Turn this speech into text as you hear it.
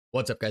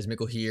What's up, guys?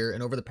 Mickle here.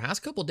 And over the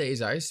past couple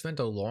days, I spent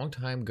a long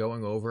time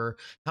going over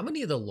how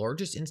many of the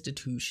largest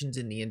institutions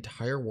in the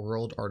entire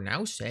world are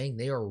now saying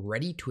they are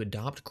ready to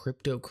adopt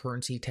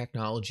cryptocurrency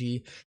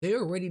technology. They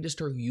are ready to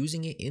start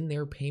using it in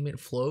their payment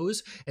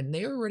flows, and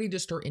they are ready to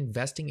start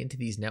investing into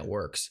these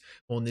networks.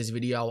 Well, in this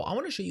video, I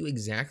want to show you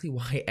exactly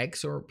why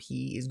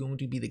XRP is going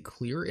to be the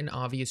clear and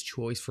obvious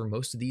choice for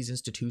most of these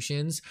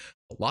institutions.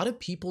 A lot of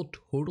people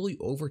totally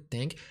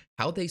overthink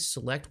how they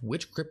select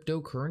which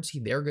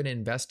cryptocurrency they're going to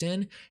invest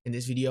in. In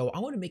this video, I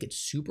want to make it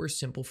super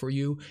simple for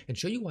you and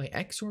show you why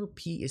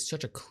XRP is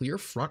such a clear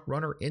front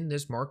runner in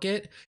this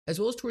market, as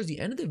well as towards the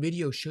end of the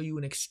video, show you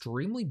an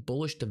extremely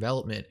bullish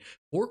development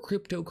for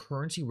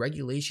cryptocurrency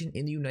regulation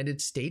in the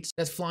United States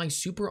that's flying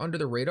super under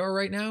the radar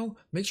right now.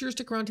 Make sure to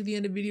stick around to the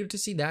end of the video to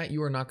see that.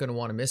 You are not going to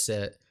want to miss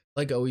it.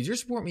 Like always, your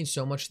support means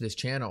so much to this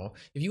channel.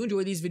 If you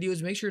enjoy these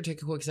videos, make sure to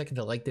take a quick second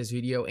to like this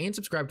video and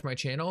subscribe to my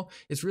channel.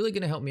 It's really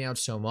going to help me out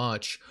so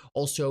much.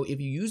 Also, if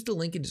you use the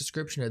link in the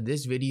description of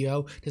this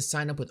video to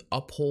sign up with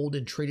Uphold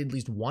and trade at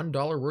least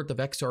 $1 worth of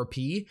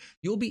XRP,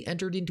 you'll be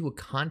entered into a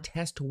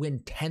contest to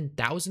win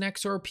 10,000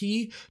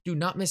 XRP. Do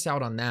not miss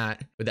out on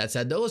that. With that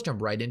said though, let's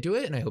jump right into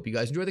it, and I hope you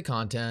guys enjoy the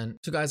content.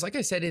 So guys, like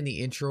I said in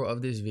the intro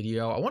of this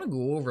video, I want to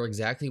go over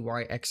exactly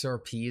why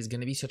XRP is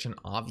going to be such an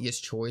obvious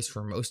choice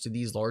for most of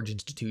these large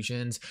institutions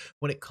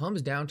when it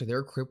comes down to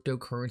their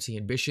cryptocurrency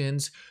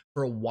ambitions.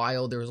 For a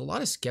while, there was a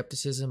lot of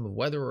skepticism of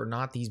whether or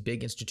not these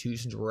big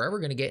institutions were ever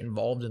going to get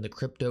involved in the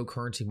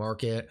cryptocurrency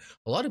market.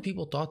 A lot of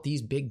people thought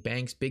these big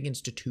banks, big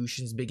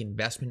institutions, big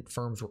investment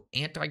firms were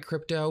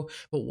anti-crypto.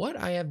 But what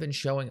I have been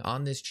showing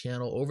on this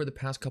channel over the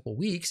past couple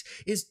weeks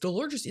is the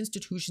largest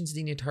institutions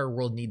in the entire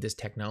world need this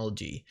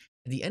technology.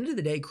 At the end of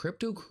the day,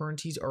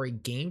 cryptocurrencies are a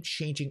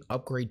game-changing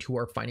upgrade to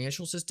our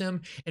financial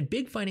system, and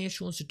big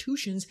financial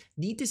institutions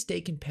need to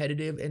stay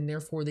competitive, and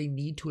therefore they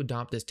need to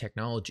adopt this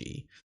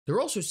technology. They're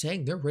also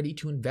saying they're ready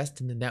to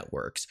invest in the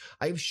networks.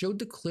 I have showed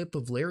the clip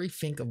of Larry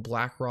Fink of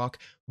BlackRock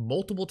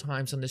multiple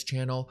times on this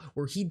channel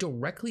where he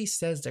directly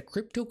says that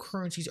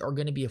cryptocurrencies are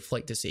going to be a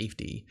flight to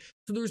safety.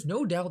 So there's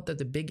no doubt that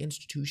the big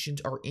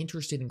institutions are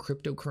interested in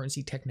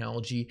cryptocurrency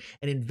technology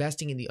and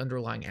investing in the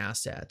underlying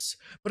assets.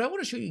 But I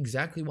want to show you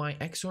exactly why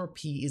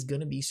XRP is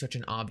going to be such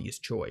an obvious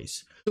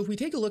choice. So if we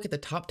take a look at the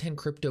top 10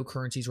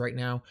 cryptocurrencies right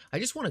now, I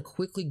just want to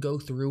quickly go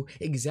through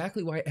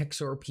exactly why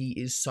XRP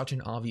is such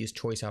an obvious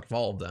choice out of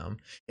all of them.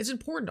 It's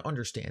important to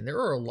understand there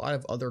are a lot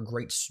of other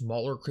great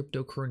smaller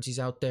cryptocurrencies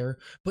out there,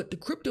 but the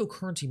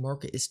cryptocurrency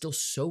market is still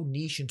so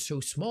niche and so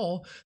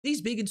small.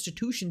 These big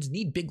institutions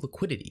need big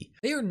liquidity.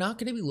 They are not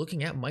going to be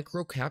looking at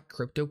micro cap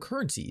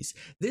cryptocurrencies.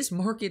 This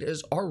market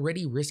is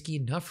already risky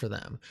enough for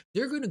them.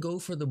 They're going to go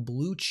for the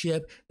blue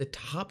chip, the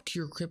top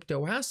tier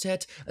crypto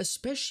assets,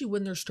 especially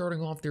when they're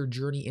starting off their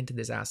journey into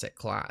this asset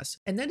class.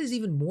 And that is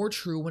even more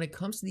true when it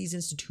comes to these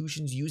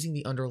institutions using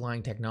the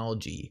underlying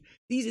technology.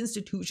 These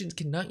institutions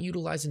cannot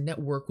utilize a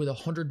network with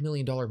 $100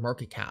 million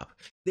market cap.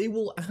 They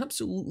will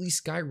absolutely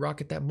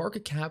skyrocket that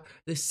market cap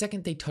the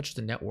second they touch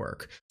the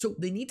network. So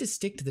they need to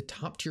stick to the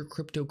top tier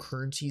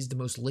cryptocurrencies, the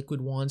most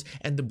liquid ones,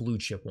 and the blue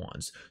chip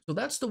ones. So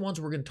that's the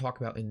ones we're going to talk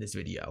about in this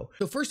video.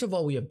 So first of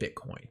all, we have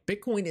Bitcoin.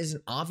 Bitcoin is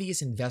an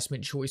obvious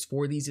investment choice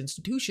for these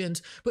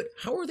institutions, but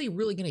how are they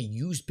really going to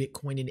use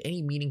Bitcoin in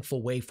any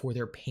meaningful way for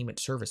their payment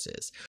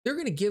services? They're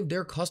going to give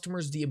their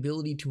customers the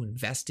ability to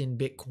invest in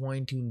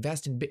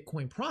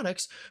Bitcoin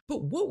products,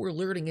 but what we're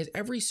learning is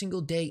every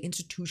single day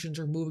institutions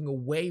are moving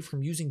away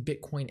from using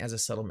Bitcoin as a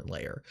settlement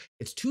layer.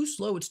 It's too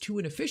slow, it's too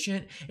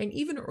inefficient, and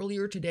even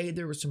earlier today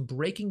there was some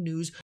breaking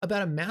news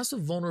about a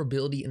massive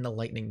vulnerability in the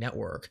Lightning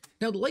Network.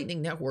 Now the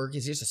Lightning Network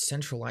is just a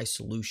centralized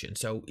solution,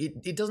 so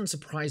it doesn't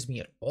surprise me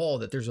at all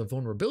that there's a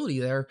vulnerability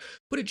there,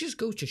 but it just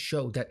goes to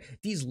show that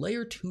these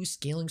layer 2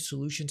 scaling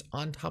solutions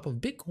on top of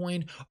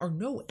Bitcoin are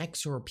no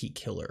XRP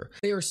killer.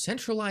 They are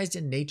centralized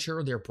in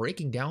nature, they're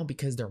breaking down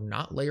because they're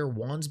not layer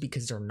 1s,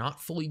 because they're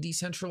not fully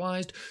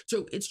decentralized.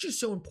 So it's just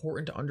so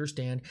important to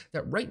understand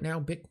that right now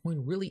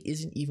Bitcoin really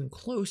isn't even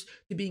close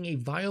to being a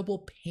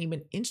viable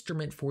payment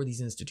instrument for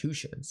these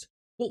institutions.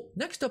 Well,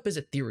 next up is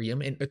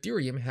Ethereum, and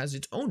Ethereum has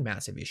its own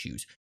massive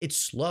issues. It's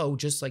slow,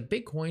 just like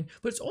Bitcoin,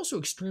 but it's also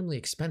extremely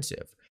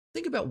expensive.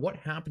 Think about what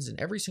happens in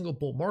every single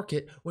bull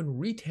market when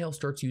retail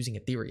starts using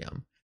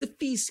Ethereum. The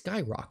fees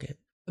skyrocket.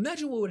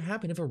 Imagine what would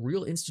happen if a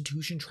real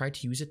institution tried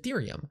to use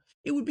Ethereum.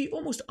 It would be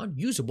almost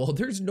unusable.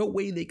 There's no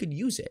way they could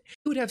use it.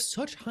 It would have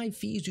such high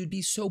fees, it would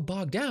be so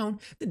bogged down,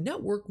 the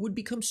network would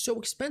become so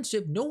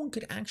expensive, no one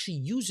could actually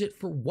use it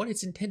for what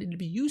it's intended to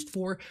be used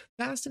for,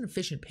 fast and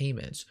efficient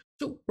payments.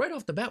 So right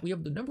off the bat, we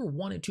have the number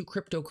 1 and 2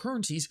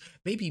 cryptocurrencies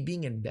maybe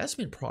being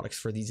investment products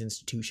for these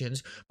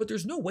institutions, but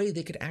there's no way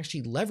they could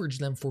actually leverage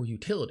them for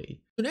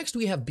utility. So next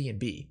we have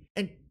BNB.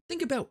 And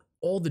think about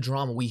all the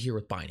drama we hear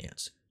with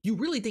Binance. You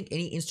really think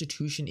any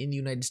institution in the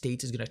United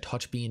States is going to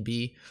touch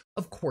BNB?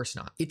 Of course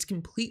not. It's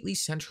completely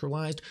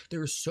centralized.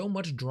 There is so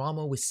much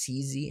drama with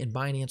CZ and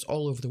Binance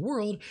all over the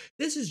world.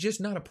 This is just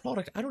not a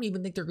product I don't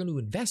even think they're going to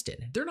invest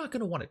in. They're not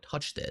going to want to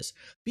touch this.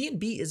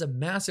 BNB is a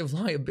massive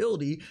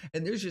liability,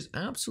 and there's just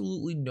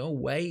absolutely no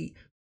way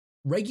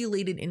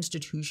Regulated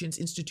institutions,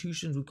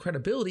 institutions with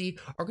credibility,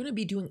 are going to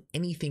be doing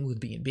anything with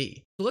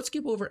BNB. So let's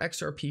skip over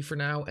XRP for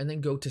now and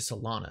then go to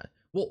Solana.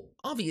 Well,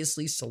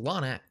 obviously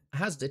Solana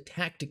has the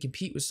tech to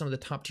compete with some of the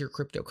top tier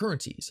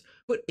cryptocurrencies,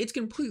 but it's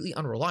completely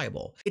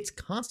unreliable. It's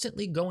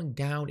constantly going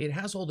down. It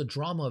has all the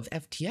drama of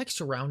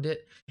FTX around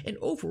it. And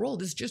overall,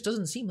 this just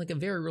doesn't seem like a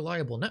very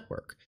reliable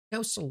network. Now,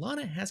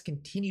 Solana has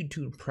continued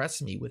to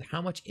impress me with how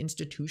much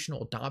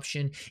institutional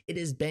adoption it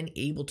has been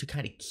able to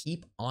kind of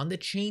keep on the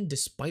chain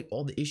despite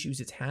all the issues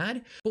it's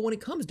had. But when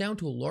it comes down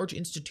to a large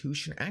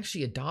institution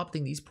actually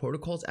adopting these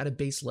protocols at a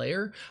base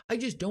layer, I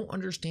just don't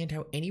understand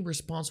how any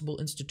responsible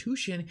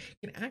institution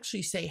can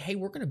actually say, hey,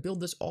 we're going to build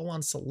this all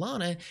on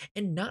Solana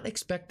and not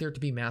expect there to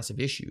be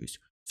massive issues.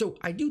 So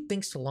I do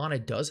think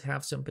Solana does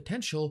have some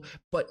potential,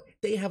 but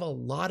they have a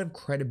lot of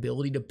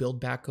credibility to build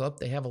back up.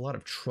 They have a lot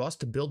of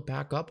trust to build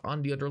back up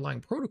on the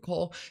underlying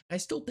protocol. I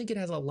still think it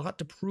has a lot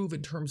to prove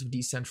in terms of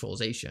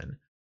decentralization.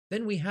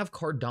 Then we have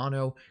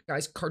Cardano.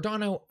 Guys,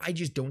 Cardano, I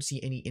just don't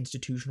see any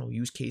institutional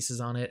use cases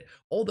on it.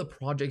 All the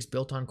projects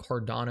built on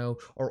Cardano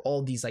are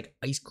all these like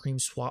ice cream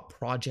swap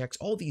projects,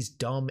 all these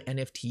dumb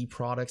NFT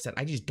products that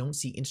I just don't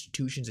see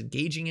institutions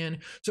engaging in.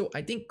 So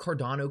I think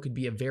Cardano could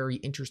be a very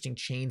interesting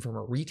chain from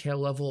a retail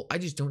level. I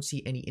just don't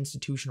see any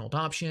institutional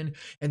adoption.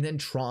 And then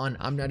Tron,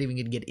 I'm not even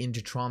going to get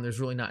into Tron. There's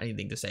really not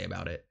anything to say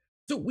about it.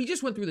 So we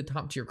just went through the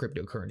top tier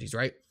cryptocurrencies,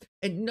 right?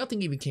 And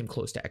nothing even came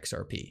close to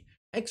XRP.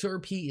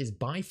 XRP is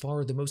by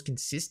far the most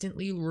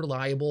consistently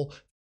reliable,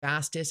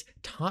 fastest,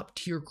 top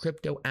tier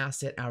crypto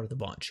asset out of the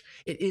bunch.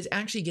 It is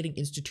actually getting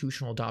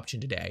institutional adoption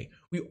today.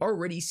 We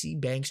already see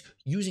banks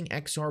using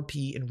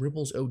XRP and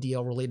Ripple's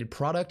ODL related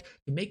product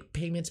to make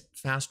payments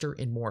faster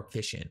and more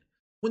efficient.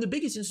 When the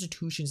biggest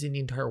institutions in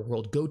the entire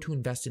world go to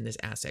invest in this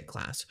asset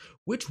class,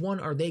 which one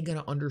are they going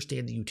to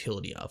understand the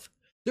utility of?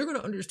 They're going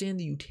to understand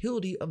the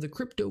utility of the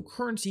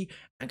cryptocurrency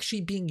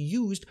actually being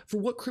used for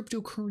what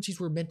cryptocurrencies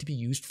were meant to be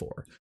used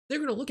for. They're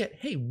going to look at,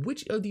 hey,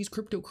 which of these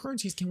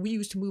cryptocurrencies can we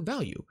use to move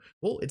value?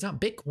 Well, it's not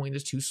Bitcoin,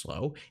 it's too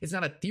slow. It's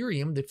not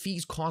Ethereum, the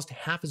fees cost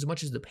half as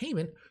much as the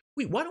payment.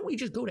 Wait, why don't we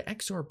just go to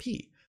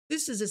XRP?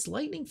 This is this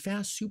lightning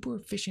fast, super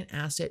efficient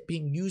asset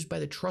being used by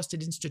the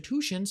trusted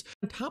institutions.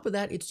 On top of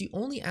that, it's the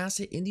only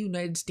asset in the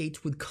United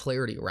States with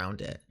clarity around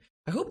it.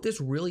 I hope this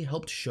really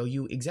helped show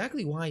you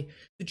exactly why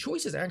the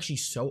choice is actually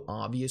so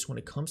obvious when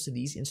it comes to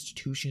these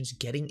institutions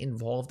getting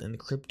involved in the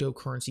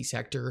cryptocurrency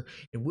sector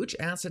and which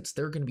assets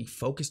they're going to be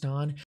focused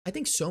on. I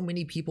think so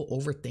many people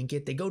overthink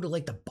it. They go to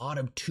like the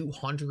bottom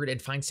 200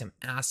 and find some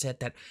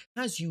asset that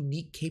has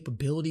unique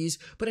capabilities.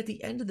 But at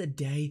the end of the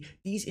day,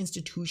 these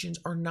institutions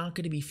are not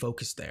going to be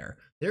focused there.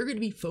 They're going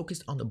to be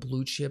focused on the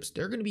blue chips.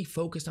 They're going to be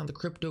focused on the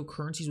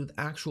cryptocurrencies with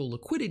actual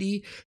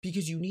liquidity,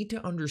 because you need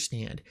to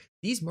understand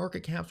these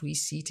market caps we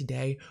see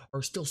today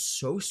are still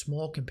so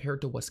small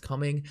compared to what's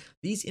coming.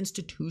 These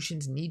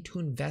institutions need to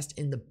invest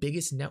in the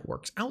biggest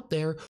networks out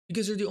there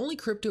because they're the only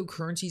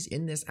cryptocurrencies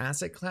in this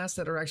asset class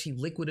that are actually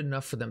liquid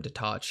enough for them to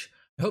touch.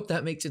 I hope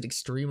that makes it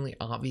extremely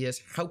obvious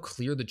how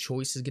clear the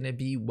choice is going to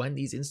be when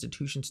these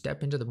institutions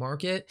step into the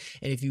market.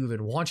 And if you've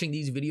been watching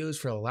these videos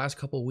for the last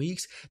couple of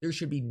weeks, there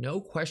should be no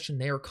question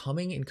they are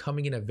coming and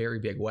coming in a very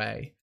big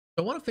way.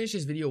 I want to finish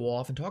this video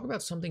off and talk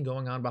about something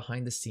going on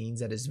behind the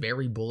scenes that is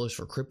very bullish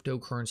for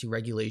cryptocurrency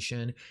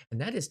regulation, and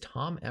that is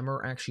Tom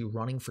Emmer actually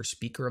running for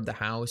Speaker of the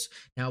House.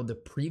 Now, the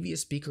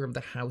previous Speaker of the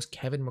House,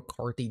 Kevin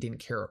McCarthy, didn't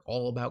care at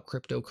all about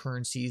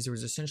cryptocurrencies. There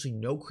was essentially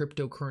no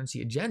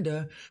cryptocurrency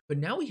agenda, but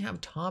now we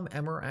have Tom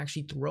Emmer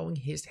actually throwing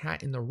his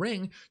hat in the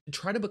ring to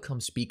try to become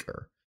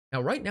Speaker.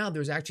 Now, right now,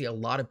 there's actually a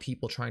lot of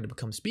people trying to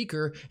become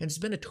Speaker, and it's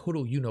been a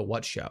total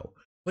you-know-what show.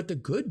 But the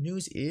good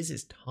news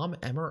is Tom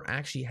Emmer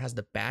actually has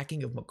the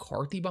backing of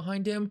McCarthy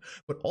behind him,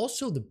 but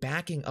also the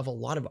backing of a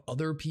lot of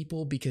other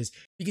people because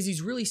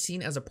he's really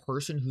seen as a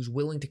person who's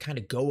willing to kind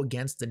of go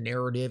against the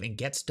narrative and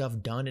get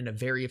stuff done in a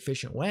very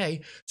efficient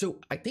way.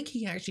 So I think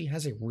he actually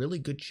has a really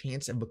good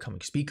chance of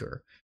becoming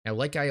Speaker. Now,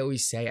 like I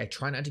always say, I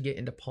try not to get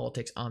into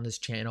politics on this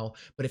channel,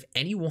 but if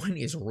anyone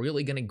is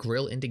really going to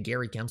grill into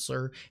Gary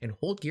Gensler and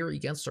hold Gary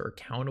Gensler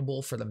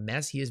accountable for the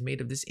mess he has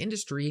made of this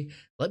industry,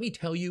 let me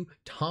tell you,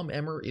 Tom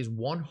Emmer is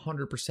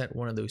 100%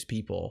 one of those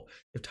people.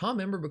 If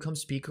Tom Emmer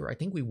becomes Speaker, I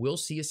think we will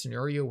see a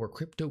scenario where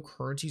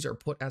cryptocurrencies are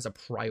put as a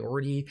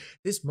priority.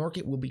 This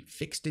market will be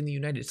fixed in the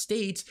United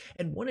States,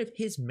 and one of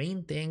his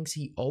main things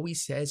he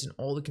always says in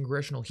all the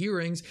congressional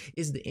hearings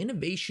is the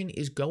innovation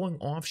is going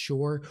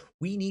offshore.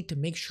 We need to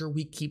make sure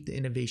we keep the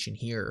innovation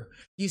here.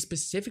 He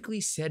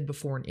specifically said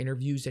before in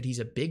interviews that he's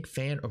a big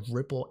fan of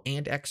Ripple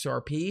and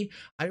XRP.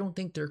 I don't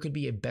think there could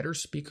be a better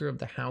Speaker of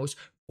the House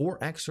for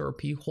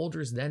XRP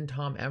holders than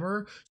Tom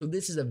Emmer. So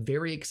this is a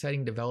very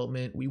exciting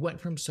development. We went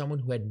from someone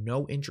who had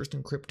no interest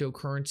in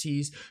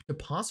cryptocurrencies to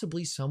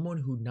possibly someone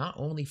who not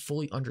only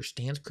fully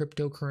understands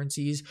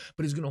cryptocurrencies,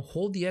 but is going to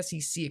hold the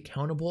SEC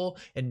accountable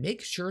and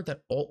make sure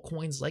that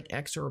altcoins like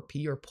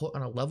XRP are put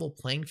on a level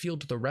playing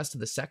field to the rest of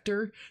the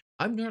sector.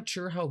 I'm not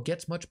sure how it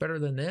gets much better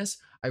than this.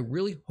 I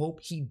really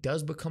hope he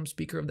does become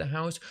Speaker of the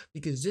House,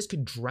 because this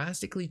could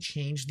drastically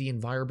change the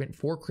environment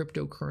for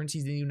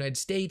cryptocurrencies in the United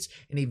States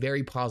in a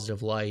very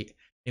positive light.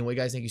 Anyway,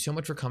 guys, thank you so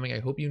much for coming. I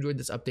hope you enjoyed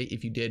this update.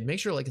 If you did, make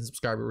sure to like and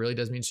subscribe. It really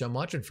does mean so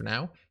much. And for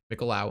now,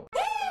 Mickle out.